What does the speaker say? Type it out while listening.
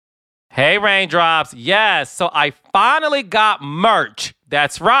Hey, Raindrops. Yes, so I finally got merch.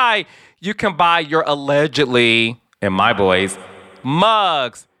 That's right. You can buy your allegedly, in my voice,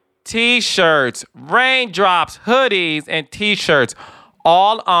 mugs, t-shirts, raindrops, hoodies, and t-shirts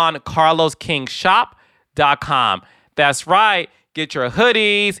all on carloskingshop.com. That's right. Get your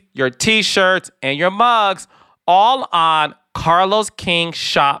hoodies, your t-shirts, and your mugs all on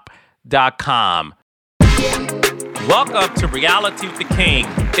carloskingshop.com. Welcome to Reality with the King.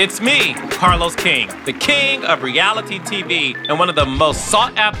 It's me, Carlos King, the king of reality TV and one of the most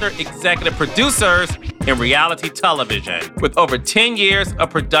sought-after executive producers in reality television with over 10 years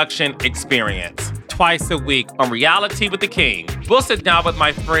of production experience. Twice a week on Reality with the King, we'll sit down with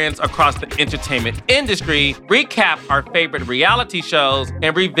my friends across the entertainment industry, recap our favorite reality shows,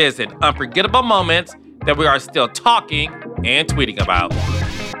 and revisit unforgettable moments that we are still talking and tweeting about.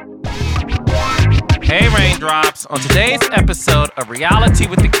 Hey, Raindrops. On today's episode of Reality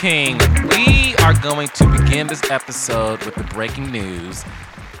with the King, we are going to begin this episode with the breaking news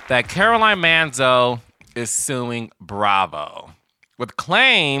that Caroline Manzo is suing Bravo with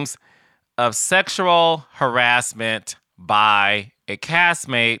claims of sexual harassment by a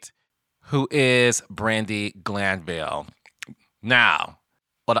castmate who is Brandi Glanville. Now,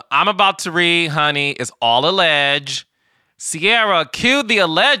 what I'm about to read, honey, is all alleged. Sierra, cue the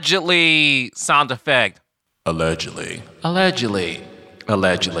allegedly sound effect. Allegedly.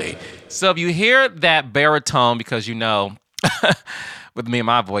 So if you hear that baritone, because you know, with me and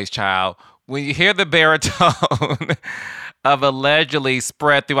my voice, child, when you hear the baritone of allegedly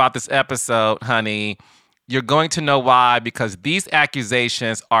spread throughout this episode, honey, you're going to know why, because these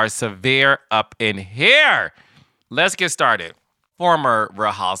accusations are severe up in here. Let's get started. Former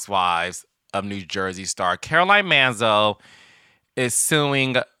Real Housewives of New Jersey star Caroline Manzo is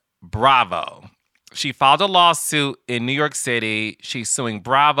suing Bravo. She filed a lawsuit in New York City. She's suing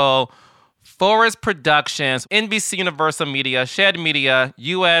Bravo, Forest Productions, NBC Universal Media, Shed Media,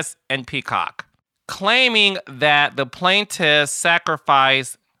 US, and Peacock, claiming that the plaintiffs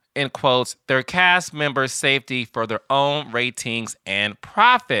sacrificed, in quotes, their cast members' safety for their own ratings and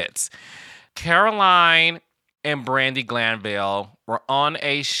profits. Caroline and Brandi Glanville were on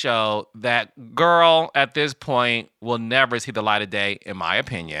a show that, girl, at this point, will never see the light of day, in my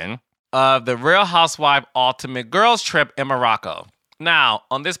opinion, of the Real Housewife Ultimate Girls Trip in Morocco. Now,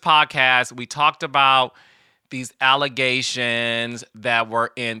 on this podcast, we talked about these allegations that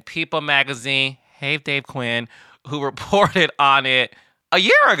were in People magazine, hey, Dave Quinn, who reported on it a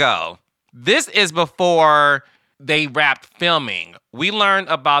year ago. This is before they wrapped filming. We learned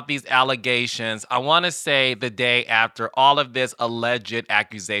about these allegations, I want to say the day after all of this alleged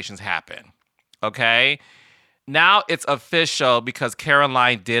accusations happened, okay? Now it's official because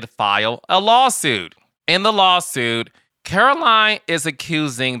Caroline did file a lawsuit. In the lawsuit, Caroline is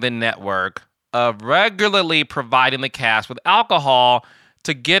accusing the network of regularly providing the cast with alcohol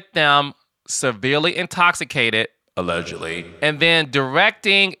to get them severely intoxicated, allegedly, and then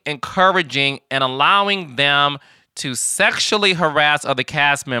directing, encouraging, and allowing them to sexually harass other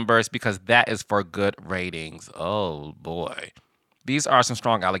cast members because that is for good ratings. Oh, boy. These are some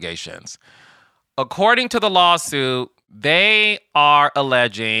strong allegations. According to the lawsuit, they are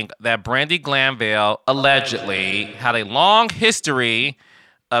alleging that Brandi Glanville allegedly had a long history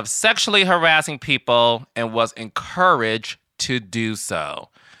of sexually harassing people and was encouraged to do so.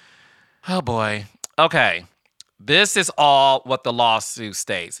 Oh, boy. Okay. This is all what the lawsuit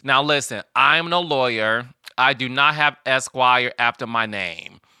states. Now, listen, I'm no lawyer. I do not have Esquire after my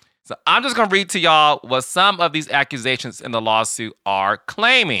name. So I'm just going to read to y'all what some of these accusations in the lawsuit are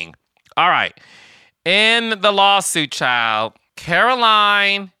claiming. All right. In the lawsuit, child,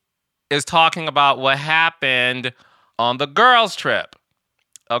 Caroline is talking about what happened on the girls' trip.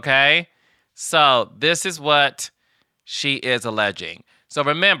 Okay? So this is what she is alleging. So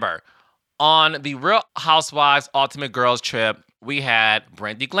remember, on the Real Housewives Ultimate Girls Trip, we had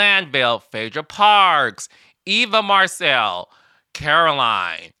Brandi Glanville, Phaedra Parks, Eva Marcel,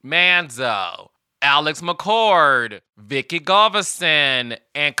 Caroline, Manzo, Alex McCord, Vicky Galveston,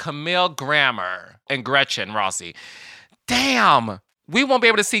 and Camille Grammer, and Gretchen Rossi. Damn, we won't be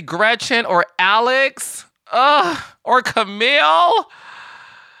able to see Gretchen or Alex, or Camille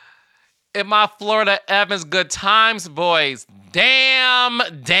in my Florida Evans Good Times voice. Damn.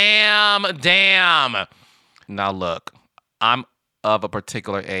 Now look, I'm of a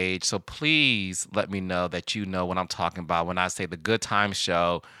particular age, so please let me know that you know what I'm talking about when I say the Good Times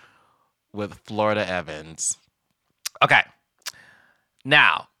show with Florida Evans. Okay.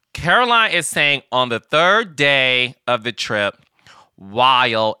 Now, Caroline is saying on the third day of the trip,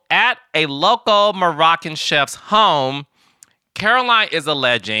 while at a local Moroccan chef's home, Caroline is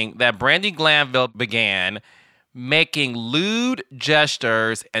alleging that Brandi Glanville began making lewd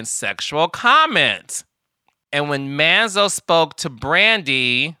gestures and sexual comments. And when Manzo spoke to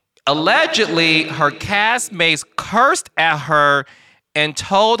Brandi, allegedly her castmates cursed at her and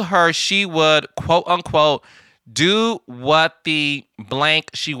told her she would, quote unquote, do what the blank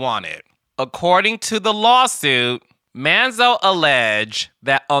she wanted. According to the lawsuit, Manzo alleged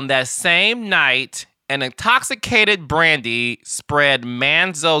that on that same night, an intoxicated Brandi spread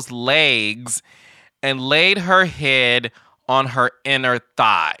Manzo's legs and laid her head on her inner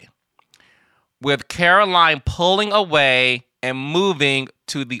thigh, with Caroline pulling away and moving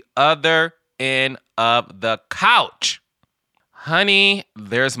to the other end of the couch. Honey,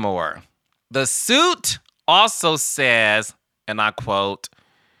 there's more. The suit also says, and I quote,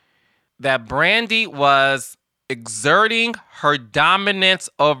 that Brandi was exerting her dominance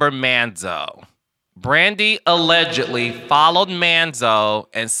over Manzo. Brandi allegedly followed Manzo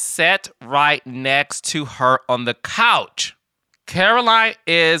and sat right next to her on the couch. Caroline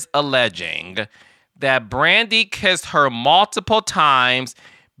is alleging that Brandi kissed her multiple times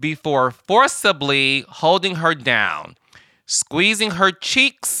before forcibly holding her down, squeezing her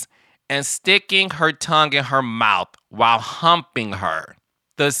cheeks, and sticking her tongue in her mouth while humping her.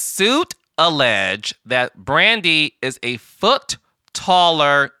 The suit alleged that Brandi is a foot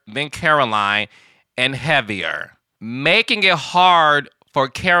taller than Caroline and heavier, making it hard for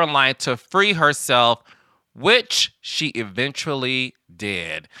Caroline to free herself, which she eventually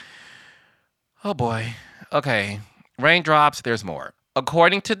did. Oh boy. Okay. Raindrops, there's more.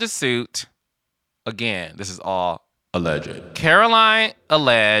 According to the suit, again, this is all alleged. Caroline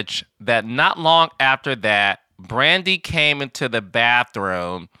alleged that not long after that, Brandi came into the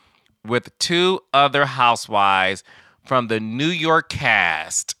bathroom with two other housewives from the New York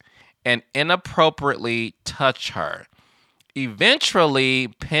cast and inappropriately touched her, eventually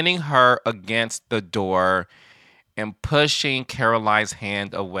pinning her against the door and pushing Caroline's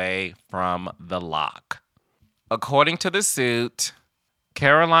hand away from the lock. According to the suit,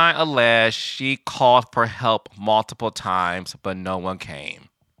 Caroline alleged she called for help multiple times, but no one came.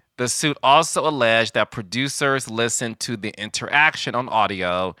 The suit also alleged that producers listened to the interaction on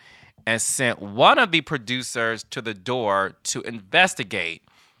audio and sent one of the producers to the door to investigate,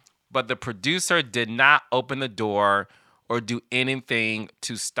 but the producer did not open the door or do anything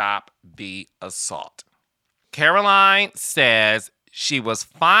to stop the assault. Caroline says she was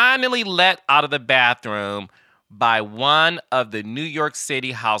finally let out of the bathroom by one of the New York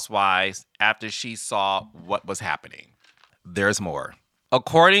City housewives after she saw what was happening. There's more.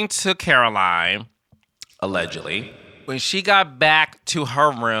 According to Caroline, allegedly, when she got back to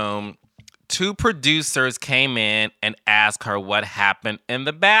her room, two producers came in and asked her what happened in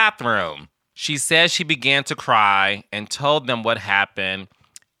the bathroom. She says she began to cry and told them what happened,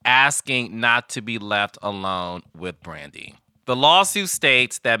 asking not to be left alone with Brandi. The lawsuit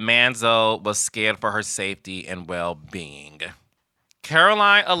states that Manzo was scared for her safety and well-being.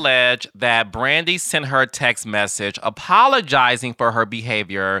 Caroline alleged that Brandi sent her a text message apologizing for her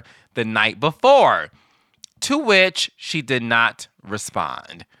behavior the night before, to which she did not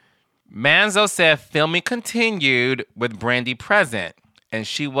respond. Manzo said filming continued with Brandi present, and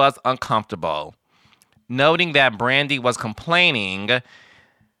she was uncomfortable, noting that Brandi was complaining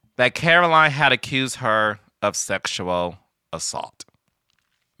that Caroline had accused her of sexual assault.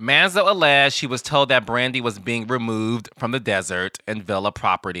 Manzo alleged she was told that Brandi was being removed from the desert and villa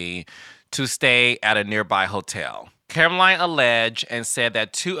property to stay at a nearby hotel. Caroline alleged and said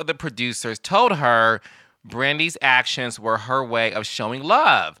that two of the producers told her Brandi's actions were her way of showing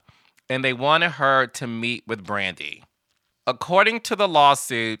love, and they wanted her to meet with Brandi. According to the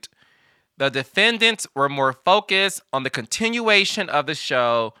lawsuit, the defendants were more focused on the continuation of the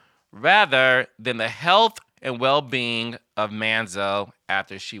show rather than the health and well-being of Manzo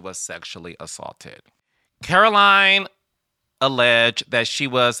after she was sexually assaulted. Caroline alleged that she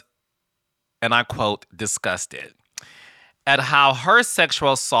was, and I quote, disgusted at how her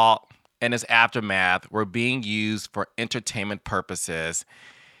sexual assault and its aftermath were being used for entertainment purposes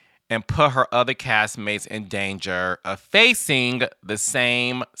and put her other castmates in danger of facing the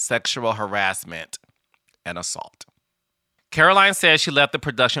same sexual harassment and assault. Caroline said she left the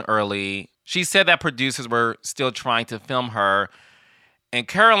production early. She said that producers were still trying to film her, and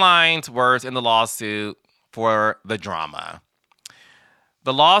Caroline's words in the lawsuit for the drama.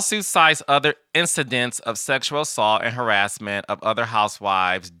 The lawsuit cites other incidents of sexual assault and harassment of other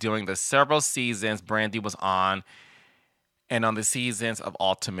housewives during the several seasons Brandi was on and on the seasons of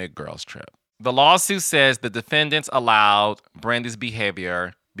Ultimate Girls Trip. The lawsuit says the defendants allowed Brandi's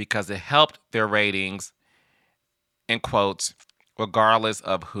behavior because it helped their ratings, in quotes, regardless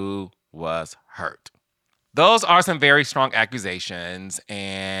of who was hurt. Those are some very strong accusations,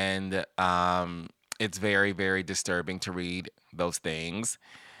 and it's very, very disturbing to read those things.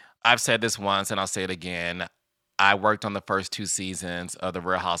 I've said this once, and I'll say it again. I worked on the first 2 seasons of The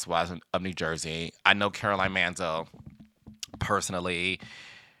Real Housewives of New Jersey. I know Caroline Manzo personally.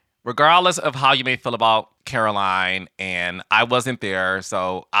 Regardless of how you may feel about Caroline, and I wasn't there,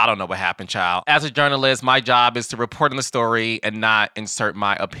 so I don't know what happened, child. As a journalist, my job is to report on the story and not insert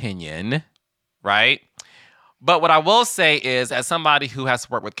my opinion, right? But what I will say is, as somebody who has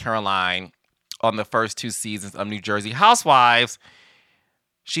worked with Caroline on the first 2 seasons of New Jersey Housewives,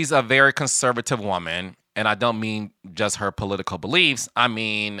 she's a very conservative woman, and I don't mean just her political beliefs. I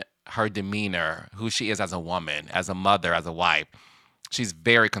mean her demeanor, who she is as a woman, as a mother, as a wife. She's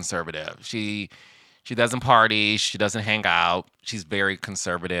very conservative. She doesn't party. She doesn't hang out. She's very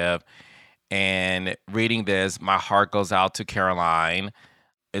conservative. And reading this, my heart goes out to Caroline.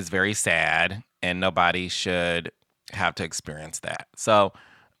 It's very sad, and nobody should have to experience that. So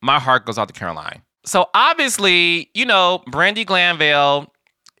my heart goes out to Caroline. So obviously, Brandi Glanville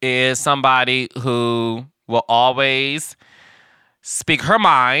is somebody who will always speak her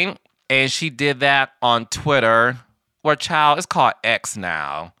mind, and she did that on Twitter. Well, child, it's called X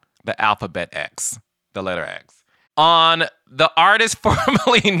now, the alphabet X, the letter X. On the artist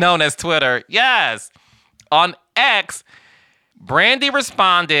formerly known as Twitter, yes, on X, Brandi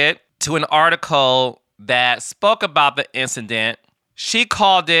responded to an article that spoke about the incident. She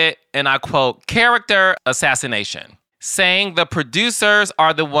called it, and I quote, character assassination, saying the producers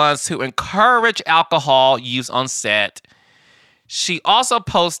are the ones who encourage alcohol use on set. She also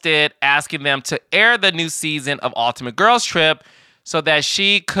posted asking them to air the new season of Ultimate Girls Trip so that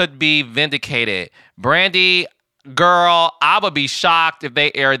she could be vindicated. Brandi, girl, I would be shocked if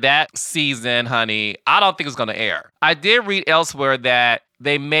they aired that season, honey. I don't think it's going to air. I did read elsewhere that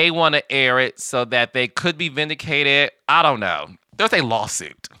they may want to air it so that they could be vindicated. I don't know. There's a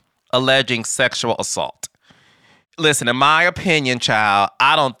lawsuit alleging sexual assault. Listen, in my opinion, child,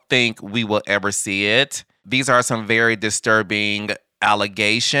 I don't think we will ever see it. These are some very disturbing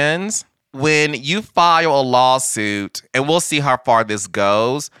allegations. When you file a lawsuit, and we'll see how far this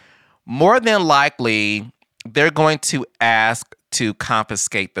goes, more than likely, they're going to ask to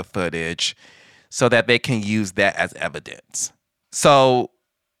confiscate the footage so that they can use that as evidence. So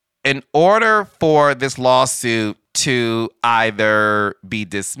in order for this lawsuit to either be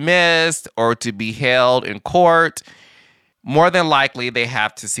dismissed or to be held in court, more than likely, they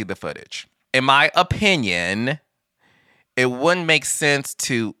have to see the footage. In my opinion, it wouldn't make sense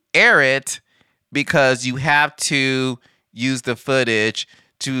to air it because you have to use the footage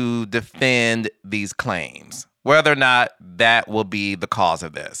to defend these claims, whether or not that will be the cause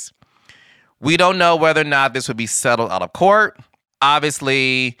of this. We don't know whether or not this would be settled out of court.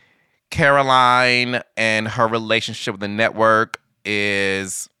 Obviously, Caroline and her relationship with the network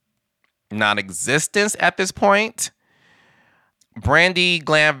is non-existent at this point. Brandi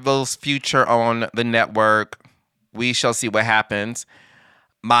Glanville's future on the network, we shall see what happens.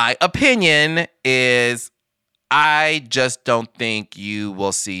 My opinion is I just don't think you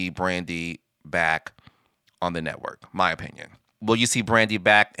will see Brandi back on the network. My opinion. Will you see Brandi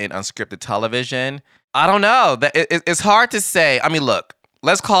back in unscripted television? I don't know. It's hard to say. I mean, look,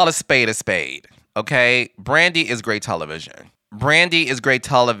 let's call a spade, okay? Brandi is great television. Brandi is great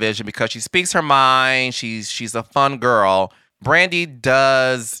television because she speaks her mind. She's a fun girl. Brandi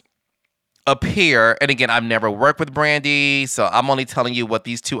does appear, and again, I've never worked with Brandi, so I'm only telling you what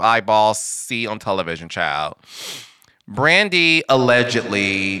these two eyeballs see on television, child. Brandi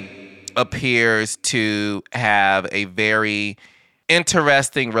allegedly appears to have a very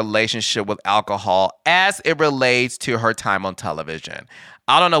interesting relationship with alcohol as it relates to her time on television.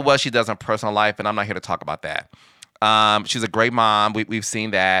 I don't know what she does in personal life, and I'm not here to talk about that. She's a great mom. We've seen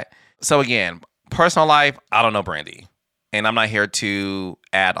that. So again, personal life, I don't know Brandi. And I'm not here to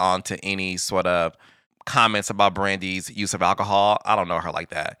add on to any sort of comments about Brandi's use of alcohol. I don't know her like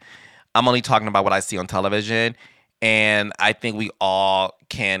that. I'm only talking about what I see on television. And I think we all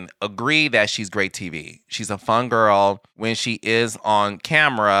can agree that she's great TV. She's a fun girl. When she is on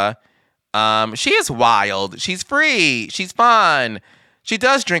camera, she is wild. She's free. She's fun. She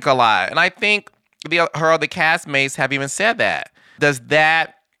does drink a lot. And I think her other castmates have even said that. Does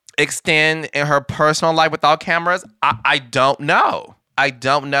that extend in her personal life without cameras? I don't know.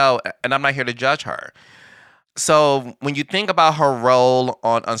 And I'm not here to judge her. So when you think about her role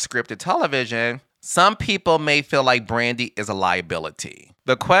on unscripted television, some people may feel like Brandi is a liability.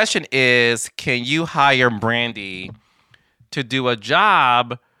 The question is, can you hire Brandi to do a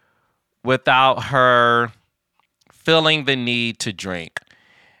job without her feeling the need to drink.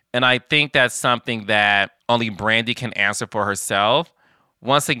 And I think that's something that only Brandy can answer for herself.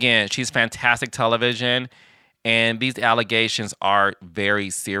 Once again, she's fantastic television, and these allegations are very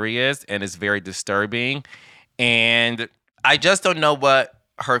serious and it's very disturbing. And I just don't know what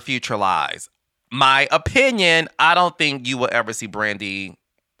her future lies. My opinion, I don't think you will ever see Brandy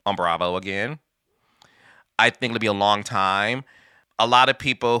on Bravo again. I think it'll be a long time. A lot of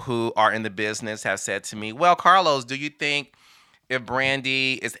people who are in the business have said to me, well, Carlos, do you think if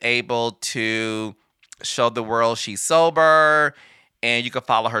Brandy is able to show the world she's sober and you can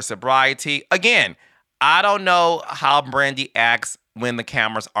follow her sobriety? Again, I don't know how Brandy acts when the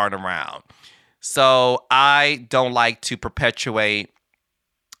cameras aren't around. So I don't like to perpetuate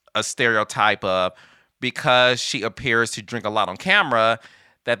a stereotype of because she appears to drink a lot on camera,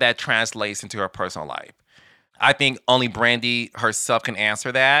 that translates into her personal life. I think only Brandy herself can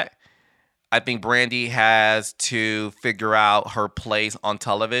answer that. I think Brandy has to figure out her place on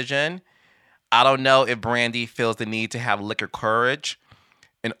television. I don't know if Brandy feels the need to have liquor courage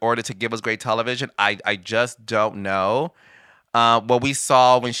in order to give us great television. I just don't know. What we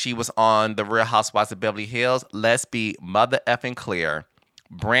saw when she was on The Real Housewives of Beverly Hills, let's be mother effing clear.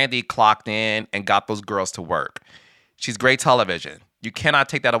 Brandy clocked in and got those girls to work. She's great television. You cannot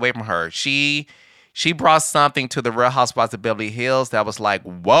take that away from her. She brought something to The Real Housewives of Beverly Hills that was like,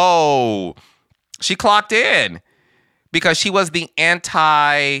 whoa. She clocked in because she was the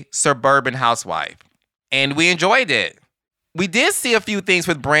anti-suburban housewife. And we enjoyed it. We did see a few things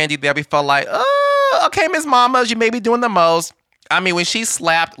with Brandy that we felt like, oh, okay, Miss Mamas, you may be doing the most. I mean, when she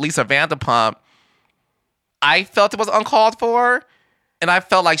slapped Lisa Vanderpump, I felt it was uncalled for. And I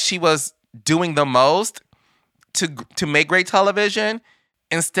felt like she was doing the most to make great television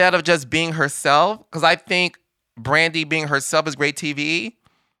instead of just being herself. Because I think Brandy being herself is great TV.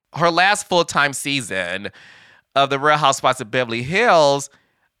 Her last full-time season of The Real Housewives of Beverly Hills,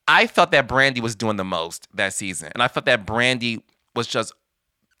 I felt that Brandy was doing the most that season. And I felt that Brandy was just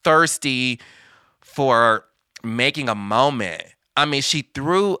thirsty for making a moment. I mean, she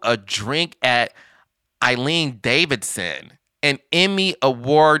threw a drink at Eileen Davidson, an Emmy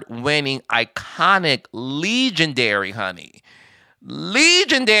award-winning, iconic,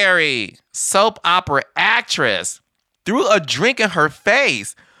 legendary soap opera actress, threw a drink in her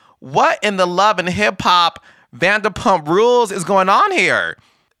face. What in the Love and Hip Hop Vanderpump Rules is going on here?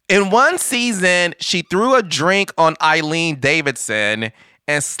 In one season, she threw a drink on Eileen Davidson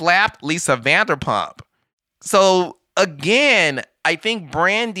and slapped Lisa Vanderpump. So again, I think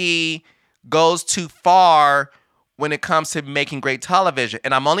Brandy goes too far when it comes to making great television.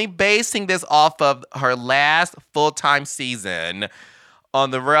 And I'm only basing this off of her last full-time season on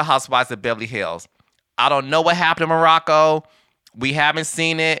The Real Housewives of Beverly Hills. I don't know what happened in Morocco. We haven't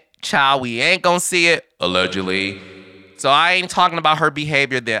seen it. Child, we ain't gonna see it, allegedly. So I ain't talking about her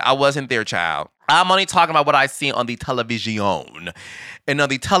behavior there. I wasn't there, child. I'm only talking about what I see on the television. And on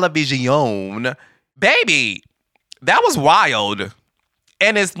the television, baby, that was wild.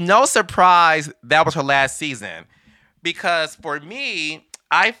 And it's no surprise that was her last season. Because for me,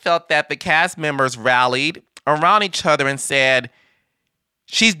 I felt that the cast members rallied around each other and said,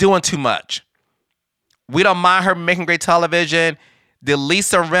 she's doing too much. We don't mind her making great television. Did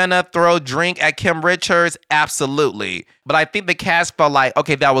Lisa Rinna throw a drink at Kim Richards? Absolutely. But I think the cast felt like,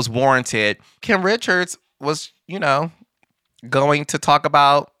 okay, that was warranted. Kim Richards was, going to talk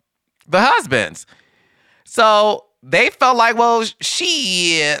about the husbands. So they felt like, well,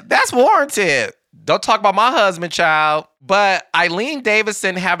 that's warranted. Don't talk about my husband, child. But Eileen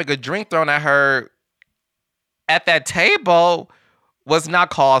Davidson having a drink thrown at her at that table was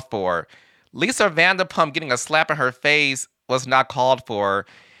not called for. Lisa Vanderpump getting a slap in her face was not called for.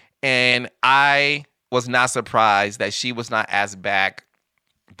 And I was not surprised that she was not asked back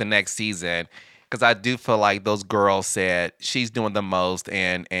the next season, because I do feel like those girls said she's doing the most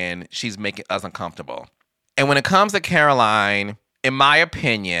and she's making us uncomfortable. And when it comes to Caroline, in my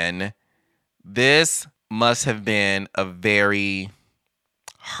opinion, this must have been a very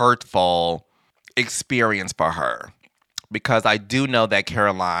hurtful experience for her, because I do know that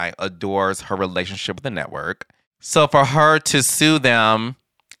Caroline adores her relationship with the network. So for her to sue them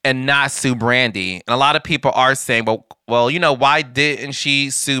and not sue Brandy, and a lot of people are saying, well, why didn't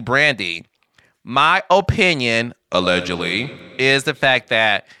she sue Brandy? My opinion, allegedly, is the fact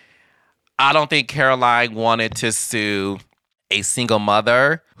that I don't think Caroline wanted to sue a single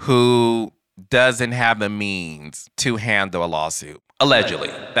mother who doesn't have the means to handle a lawsuit. Allegedly.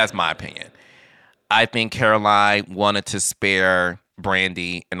 That's my opinion. I think Caroline wanted to spare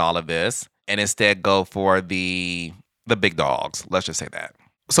Brandy in all of this and instead go for the big dogs. Let's just say that.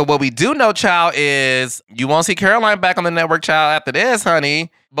 So what we do know, child, is you won't see Caroline back on the network, child, after this,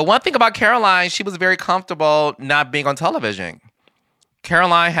 honey. But one thing about Caroline, she was very comfortable not being on television.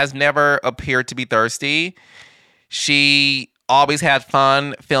 Caroline has never appeared to be thirsty. She always had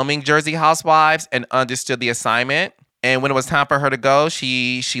fun filming Jersey Housewives and understood the assignment. And when it was time for her to go,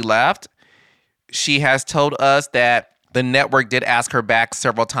 she left. She has told us that the network did ask her back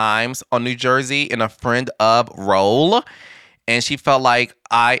several times on New Jersey in a friend of role. And she felt like,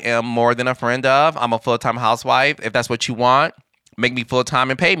 I am more than a friend of. I'm a full-time housewife. If that's what you want, make me full-time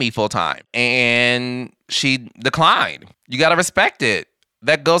and pay me full-time. And she declined. You got to respect it.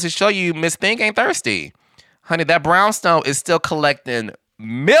 That goes to show you Miss Thing ain't thirsty. Honey, that brownstone is still collecting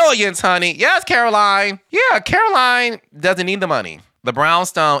millions, honey. Yes, Caroline. Yeah, Caroline doesn't need the money. The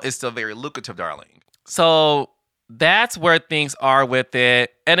brownstone is still very lucrative, darling. So that's where things are with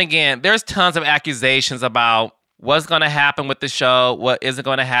it. And again, there's tons of accusations about what's going to happen with the show, what isn't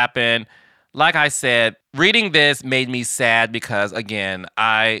going to happen. Like I said, reading this made me sad because, again,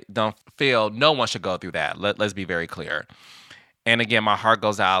 I don't feel no one should go through that. Let's be very clear. And again, my heart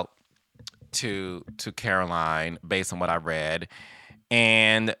goes out to Caroline based on what I read.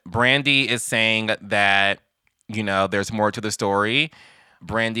 And Brandy is saying that, there's more to the story.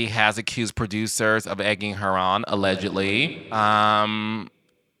 Brandy has accused producers of egging her on, allegedly.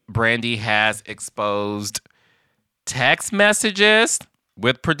 Brandy has exposed text messages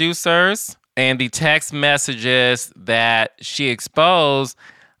with producers, and the text messages that she exposed,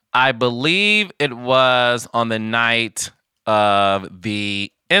 I believe it was on the night of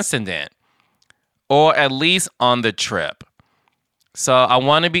the incident, or at least on the trip. So I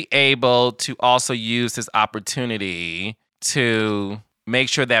want to be able to also use this opportunity to make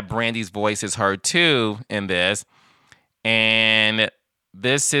sure that Brandy's voice is heard too in this. And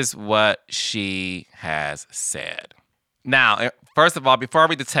this is what she has said. Now, first of all, before I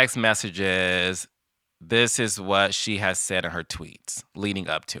read the text messages, this is what she has said in her tweets leading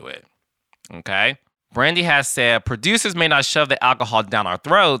up to it. Okay? Brandy has said, producers may not shove the alcohol down our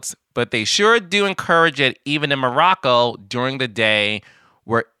throats, but they sure do encourage it even in Morocco during the day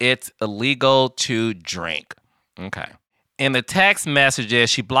where it's illegal to drink. Okay. In the text messages,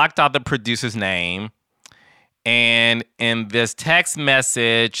 she blocked out the producer's name. And in this text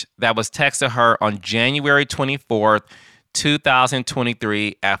message that was texted her on January 24th,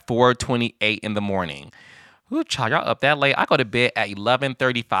 2023 at 4:28 in the morning. Ooh, child, y'all up that late? I go to bed at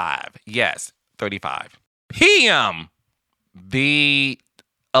 11:35. Yes, 35 p.m. The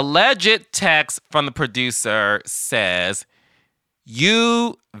alleged text from the producer says,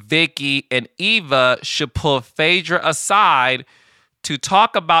 you, Vicky, and Eva should pull Phaedra aside to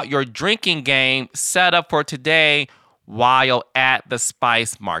talk about your drinking game set up for today while at the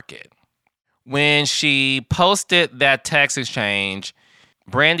Spice Market. When she posted that text exchange,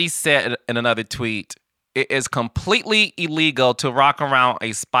 Brandy said in another tweet, it is completely illegal to rock around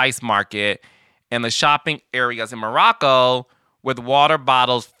a Spice Market and the shopping areas in Morocco with water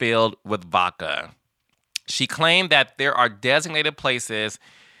bottles filled with vodka. She claimed that there are designated places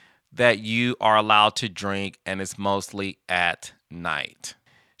that you are allowed to drink, and it's mostly at night.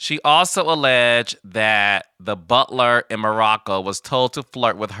 She also alleged that the butler in Morocco was told to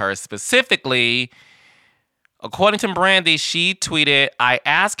flirt with her specifically. According to Brandy, she tweeted, I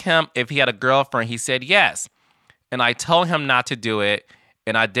asked him if he had a girlfriend. He said yes. And I told him not to do it,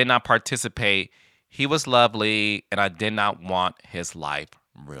 and I did not participate. He was lovely, and I did not want his life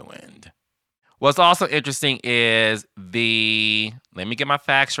ruined. What's also interesting is let me get my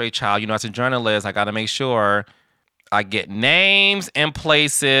facts straight, child. As a journalist, I got to make sure I get names and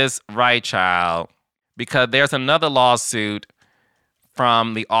places right, child. Because there's another lawsuit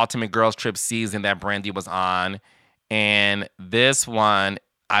from the Ultimate Girls Trip season that Brandy was on. And this one,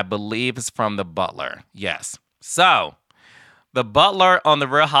 I believe, is from the butler. Yes. So, the butler on the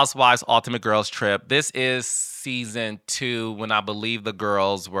Real Housewives Ultimate Girls Trip, this is season 2 when I believe the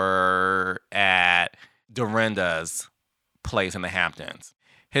girls were at Dorinda's place in the Hamptons.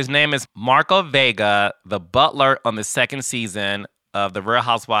 His name is Marco Vega, the butler on the second season of the Real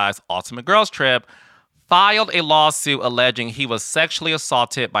Housewives Ultimate Girls Trip, filed a lawsuit alleging he was sexually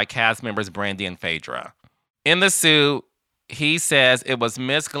assaulted by cast members Brandy and Phaedra. In the suit, he says it was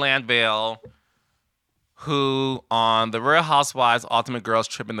Miss Glanville who, on the Real Housewives Ultimate Girls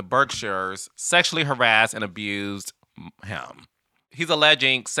Trip in the Berkshires, sexually harassed and abused him. He's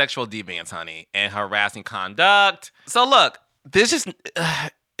alleging sexual deviance, honey, and harassing conduct. So look,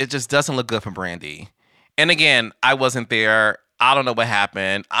 it just doesn't look good for Brandy. And again, I wasn't there. I don't know what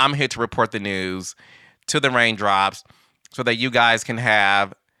happened. I'm here to report the news to the raindrops so that you guys can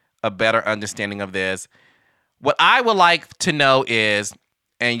have a better understanding of this. What I would like to know is,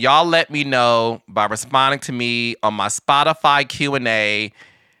 And y'all let me know by responding to me on my Spotify Q&A.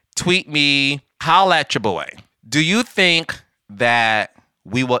 Tweet me, holla at your boy. Do you think that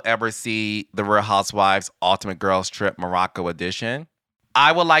we will ever see The Real Housewives Ultimate Girls Trip Morocco edition?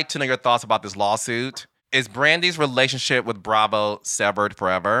 I would like to know your thoughts about this lawsuit. Is Brandy's relationship with Bravo severed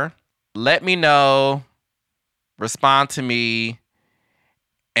forever? Let me know. Respond to me.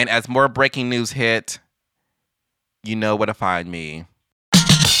 And as more breaking news hit, you know where to find me.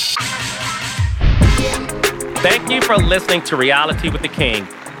 Thank you for listening to Reality with the King.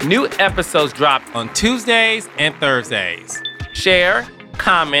 New episodes drop on Tuesdays and Thursdays. Share,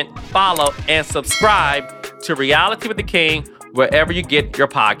 comment, follow, and subscribe to Reality with the King wherever you get your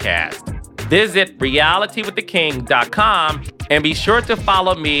podcast. Visit realitywiththeking.com and be sure to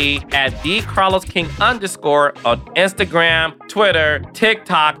follow me at @thecarlosking_ on Instagram, Twitter,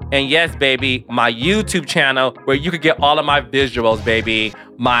 TikTok, and yes, baby, my YouTube channel where you can get all of my visuals, baby,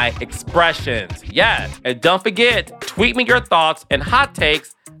 my expressions. Yes, and don't forget, tweet me your thoughts and hot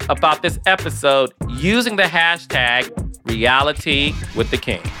takes about this episode using the hashtag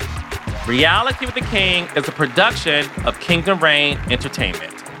 #RealityWithTheKing. Reality with the King is a production of Kingdom Reign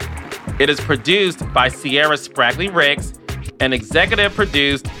Entertainment. It is produced by Sierra Spragley Ricks and executive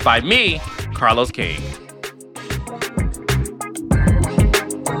produced by me, Carlos King.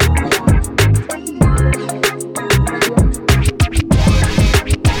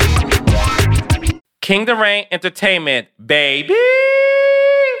 Kingdom Reign Entertainment, baby!